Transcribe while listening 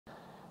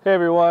Hey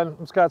everyone,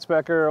 I'm Scott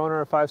Specker, owner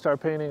of 5 Star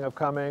Painting of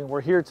Cumming.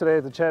 We're here today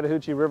at the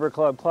Chattahoochee River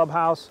Club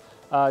Clubhouse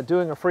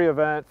doing a free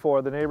event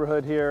for the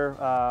neighborhood here.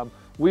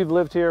 We've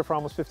lived here for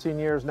almost 15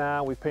 years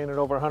now. We've painted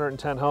over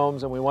 110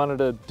 homes and we wanted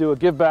to do a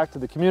give back to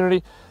the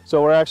community.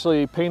 So we're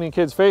actually painting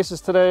kids' faces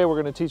today.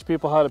 We're going to teach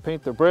people how to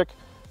paint their brick,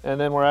 and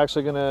then we're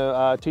actually going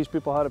to teach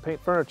people how to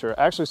paint furniture.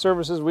 Actually,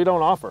 services we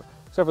don't offer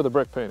except for the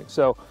brick painting.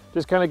 So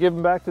just kind of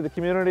giving back to the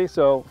community.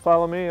 So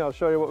follow me, I'll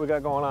show you what we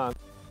got going on.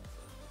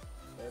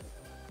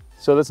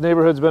 So this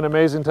neighborhood's been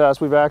amazing to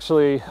us. We've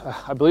actually,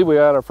 I believe we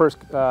had our first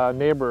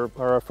neighbor,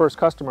 or our first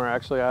customer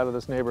actually out of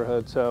this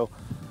neighborhood. So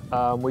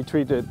we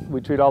treat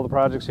all the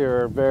projects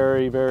here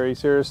very, very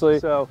seriously.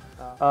 So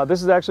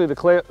this is actually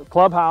the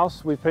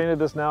clubhouse. We've painted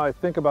this now, I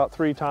think, about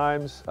 3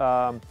 times. They're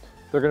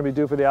going to be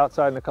due for the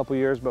outside in a couple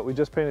years, but we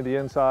just painted the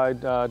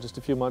inside just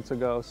a few months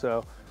ago.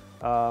 So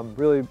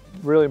really,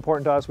 really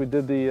important to us. We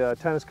did the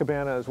tennis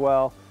cabana as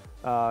well,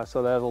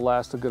 so that'll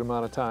last a good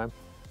amount of time.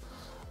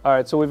 All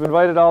right, so we've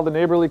invited all the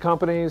neighborly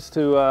companies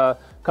to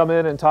come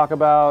in and talk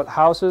about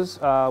houses,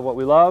 what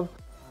we love.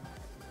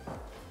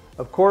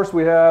 Of course,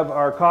 we have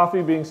our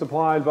coffee being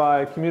supplied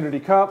by Community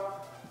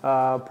Cup,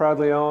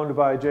 proudly owned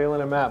by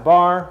Jalen and Matt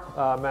Barr.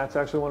 Matt's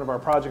actually one of our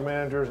project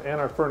managers and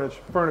our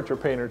furniture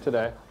painter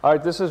today. All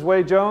right, this is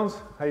Wade Jones.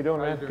 How you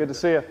doing, man? Good to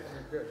see you.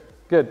 Good.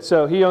 Good.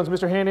 So he owns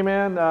Mr.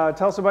 Handyman.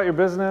 Tell us about your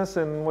business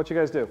and what you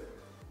guys do.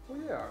 Well,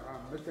 yeah,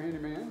 Mr.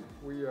 Handyman,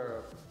 we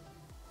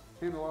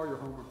handle all your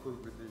home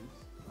improvement needs.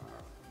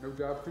 No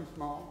job too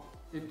small.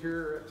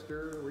 Interior,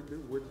 exterior, we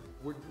do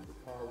wood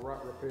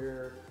rot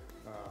repair,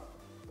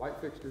 light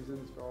fixtures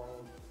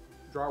installed,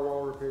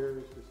 drywall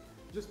repairs,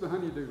 just the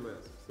honey-do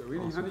list. So any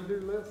awesome. Honey-do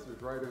list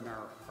is right in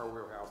our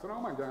wheelhouse. And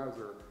all my guys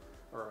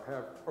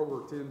have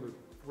over 10 to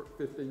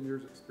 15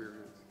 years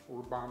experience. We're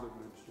bonded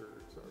and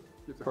insured, so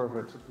it's a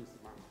perfect. Peace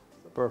of mind.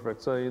 So.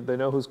 Perfect. So they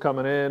know who's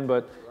coming in,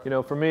 but you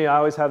know, for me, I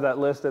always have that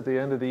list at the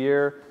end of the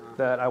year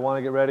that I want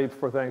to get ready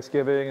for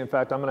Thanksgiving. In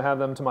fact, I'm going to have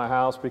them to my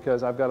house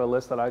because I've got a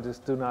list that I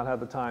just do not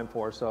have the time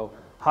for. So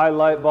high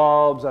light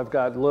bulbs, I've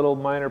got little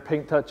minor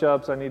paint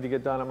touch-ups I need to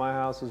get done at my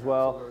house as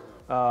well.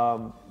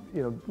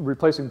 You know,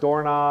 replacing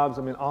doorknobs.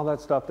 I mean, all that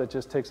stuff that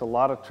just takes a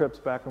lot of trips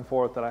back and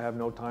forth that I have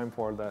no time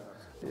for, that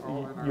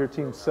your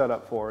team's set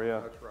up for. Yeah.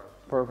 That's right.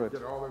 Perfect.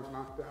 Get all those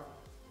knocked out.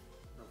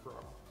 No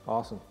problem.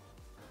 Awesome.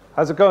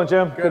 How's it going,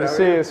 Jim? Good to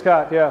see you.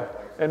 Scott, yeah.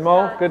 And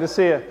Mo, good to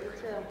see you.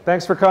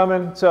 Thanks for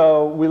coming.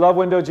 So we love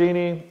Window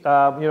Genie. You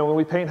know, when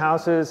we paint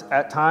houses,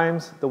 at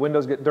times the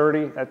windows get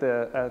dirty at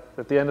the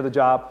end of the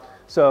job.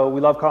 So we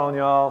love calling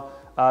y'all.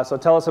 So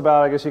tell us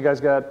about, I guess you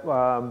guys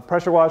got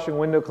pressure washing,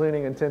 window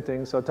cleaning, and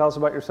tinting. So tell us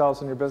about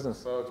yourselves and your business.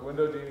 So it's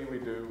Window Genie. We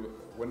do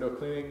window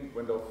cleaning,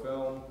 window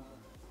film,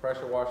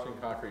 pressure washing,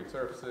 concrete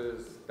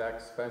surfaces,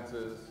 decks,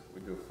 fences. We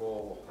do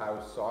full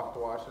house soft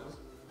washes,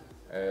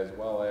 as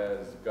well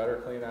as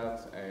gutter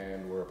cleanouts,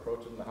 and we're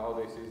approaching the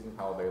holiday season,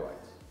 holiday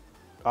lights.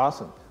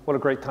 Awesome. What a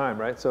great time,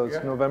 right? So it's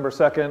November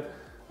 2nd.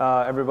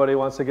 Everybody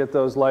wants to get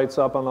those lights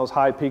up on those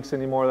high peaks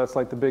anymore. That's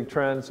like the big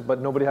trends, but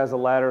nobody has the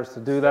ladders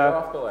to do that. Get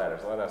off the ladders.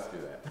 Let us do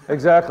that.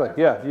 Exactly.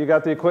 Yeah. You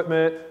got the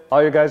equipment.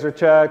 All your guys are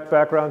checked,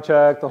 background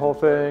checked, the whole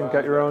thing.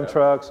 Got your own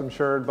trucks,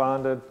 insured,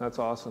 bonded. That's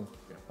awesome.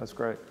 That's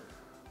great.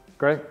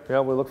 Great. Yeah,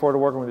 we look forward to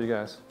working with you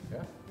guys.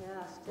 Yeah.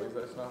 Please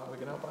let us know how we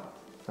can help out.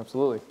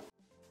 Absolutely.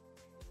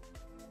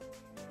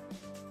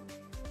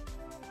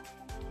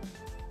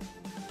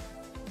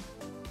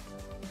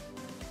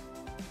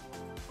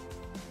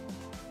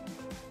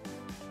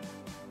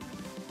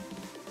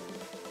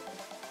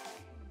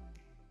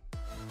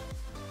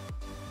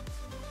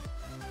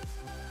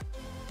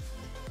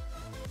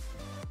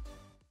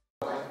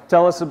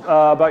 Tell us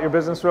about your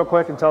business real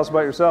quick and tell us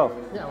about yourself.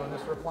 Yeah, well,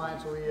 Mr.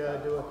 Appliance, we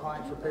do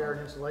appliance repair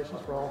and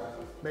installations for all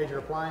major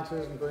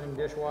appliances, including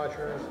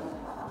dishwashers,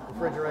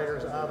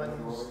 refrigerators,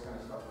 ovens,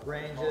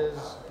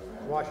 ranges,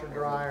 washer,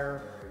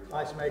 dryer,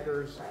 ice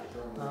makers.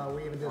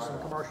 We even do some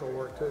commercial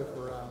work too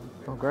for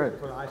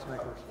the ice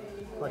makers.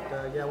 But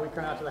yeah, we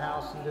come out to the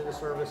house and do the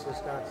service, as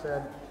Scott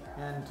said.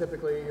 And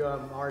typically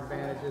our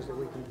advantage is that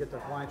we can get the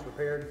appliance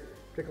repaired,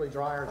 particularly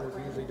dryers. We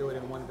can usually do it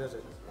in one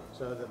visit,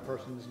 so the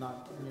person's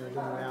not doing it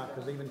out,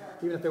 because even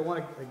if they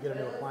want to get a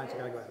new appliance, they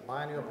got to go out and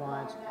buy a new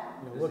appliance,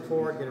 look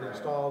for it, get it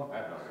installed.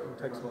 It'll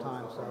take some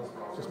time, so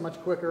it's just much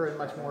quicker and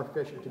much more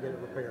efficient to get it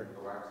repaired.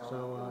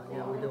 So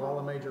we do all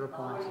the major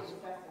appliances.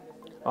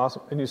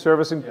 Awesome. And you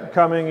service in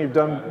Cumming, you've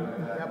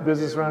done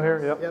business around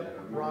here? Yep.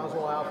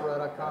 Roswell,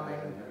 Alpharetta,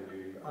 Cumming,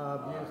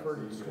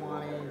 Buford,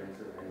 Swanee,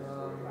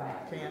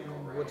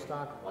 Canton,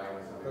 Woodstock,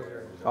 those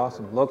areas.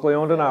 Awesome. Locally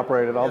owned and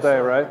operated all day,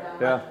 right?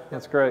 Yeah,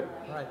 that's great.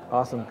 Right.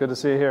 Awesome. Good to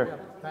see you here.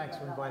 Yep. Thanks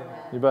for inviting me.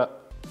 You bet.